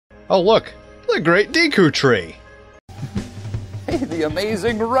Oh look, the great Deku tree. Hey, the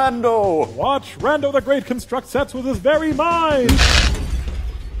amazing Rando! Watch Rando the Great construct sets with his very mind!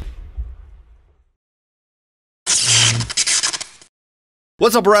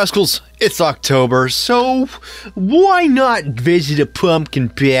 What's up, rascals? It's October, so why not visit a pumpkin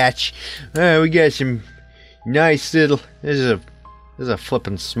patch? We got some nice little... This is a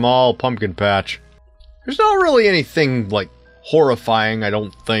flippin' small pumpkin patch. There's not really anything, like, horrifying, I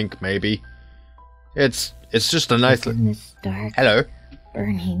don't think, maybe. It's just a nice... In this dark, Hello.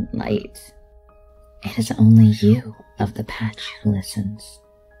 burning light, it is only you of the patch who listens.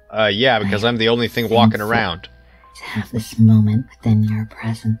 Yeah, because I'm the only thing walking around. To have this moment within your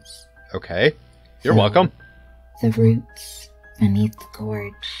presence. Okay. You're welcome. The roots beneath the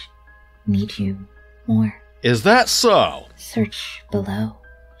gorge need you more. Is that so? Search below,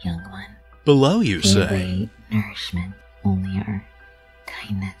 young one. Below, you They say? await nourishment only our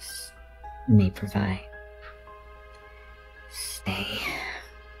kindness may provide. Stay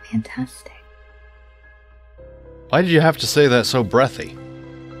fantastic. Why did you have to say that so breathy?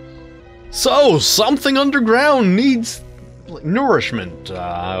 So, something underground needs like, nourishment,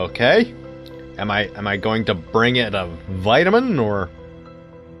 okay? Am I going to bring it a vitamin or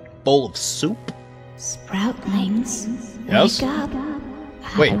bowl of soup? Sproutlings, Yes? wake up.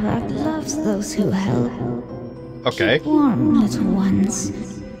 Wait. High Rock loves those who help. Okay. Keep warm, little ones.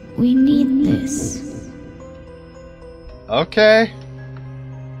 We need this. Okay.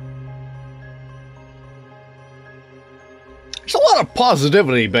 There's a lot of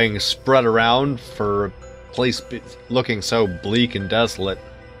positivity being spread around for a place looking so bleak and desolate.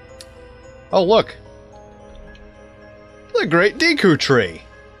 Oh, look. The great Deku tree.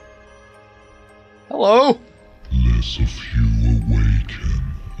 Hello. Less of you awaken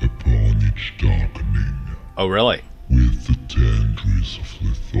upon each darkening, Oh, really? with the tendrils of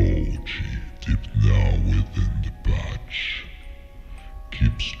lethargy dipped now within the patch.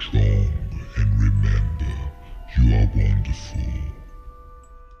 Keep strong and remember, you are wonderful.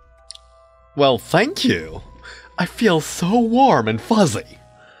 Well, thank you. I feel so warm and fuzzy.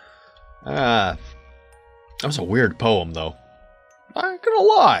 That was a weird poem, though. I'm not gonna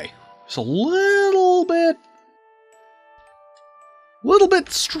lie. It's a little bit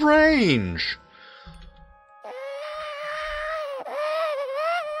strange.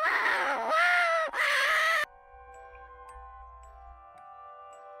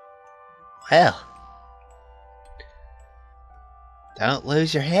 Well, don't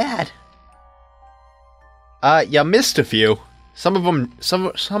lose your head. You missed a few. Some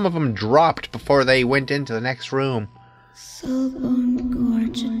of them dropped before they went into the next room. Solbone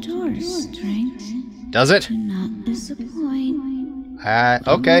Gorge adores strength. Does it? Do not disappoint.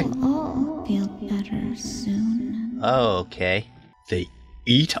 Okay. We'll all feel better soon. Okay. They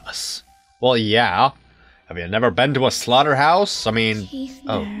eat us. Well, yeah. Have you never been to a slaughterhouse? I mean, Teeth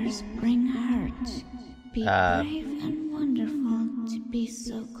oh. bearers bring hurt. Be brave and wonderful to be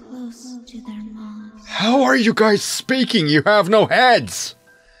so close to their maws. How are you guys speaking? You have no heads.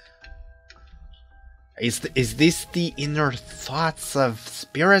 Is this the inner thoughts of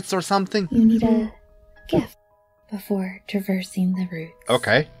spirits or something? You need a gift before traversing the roots.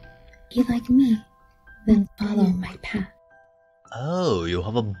 Okay. Be like me, then follow my path. Oh, you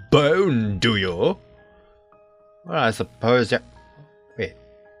have a bone, do you? Well, I suppose you... Wait.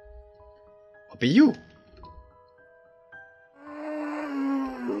 What be you?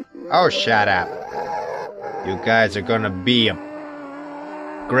 Oh, shut up. You guys are gonna be a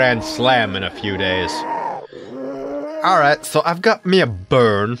grand slam in a few days. Alright, so I've got me a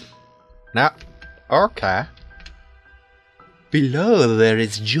burn. Now, okay. Below there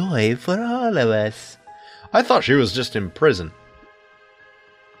is joy for all of us. I thought she was just in prison.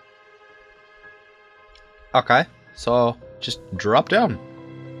 Okay, so just drop down.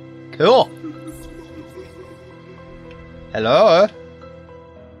 Cool. Hello?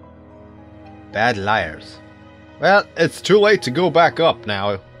 Bad liars. Well, it's too late to go back up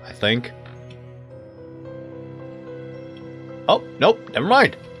now, I think. Oh, nope, never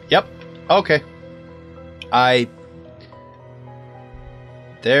mind. Yep, okay.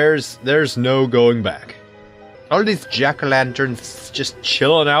 There's no going back. All these jack-o'-lanterns just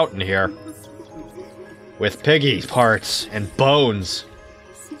chilling out in here. With piggy parts and bones.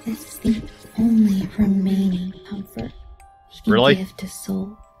 This is the only remaining comfort we can Really? give to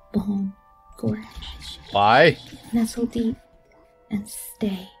Solbone Gorge. Why? Nestle deep and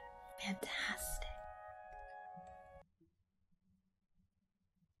stay fantastic.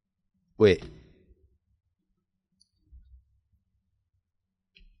 Wait.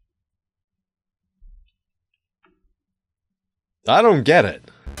 I don't get it.